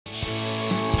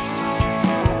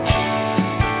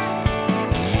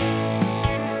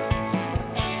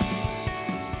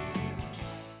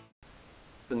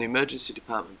emergency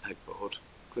department pegboard,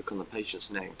 click on the patient's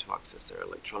name to access their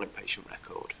electronic patient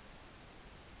record.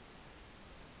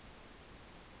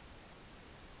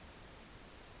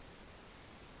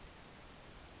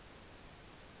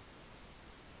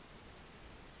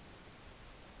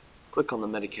 Click on the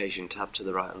medication tab to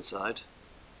the right hand side.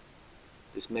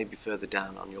 This may be further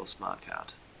down on your smart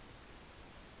card.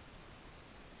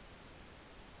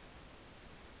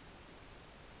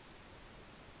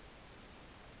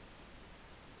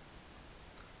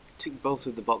 Tick both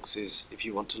of the boxes if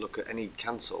you want to look at any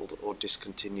cancelled or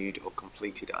discontinued or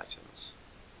completed items.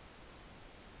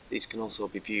 These can also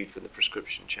be viewed from the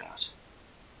prescription chart.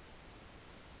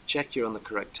 Check you're on the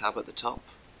correct tab at the top.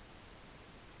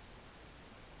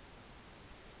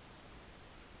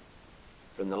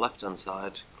 From the left hand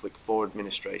side, click For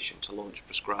Administration to launch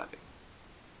Prescribing.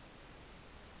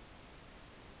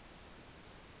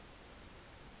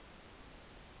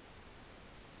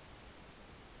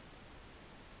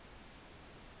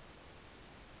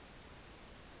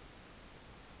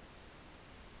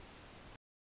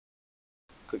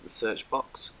 Click the search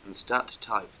box and start to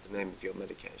type the name of your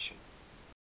medication.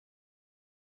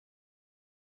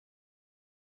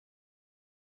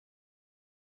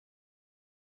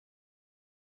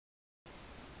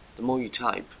 The more you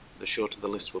type, the shorter the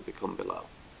list will become below.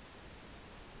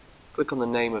 Click on the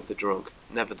name of the drug,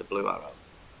 never the blue arrow.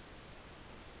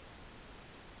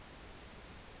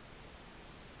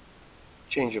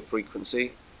 Change your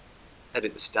frequency,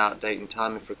 edit the start date and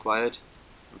time if required,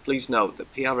 and please note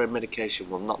that PRN medication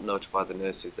will not notify the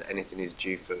nurses that anything is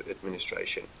due for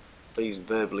administration. Please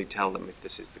verbally tell them if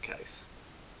this is the case.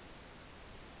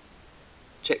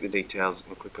 Check the details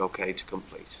and click OK to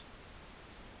complete.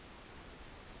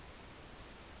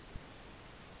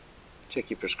 Check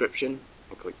your prescription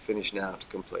and click Finish Now to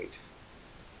complete.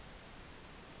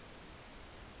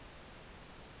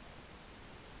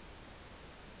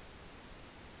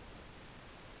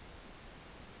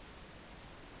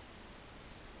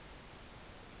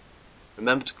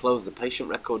 Remember to close the patient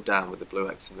record down with the blue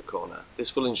X in the corner.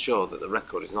 This will ensure that the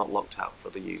record is not locked out for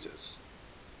other users.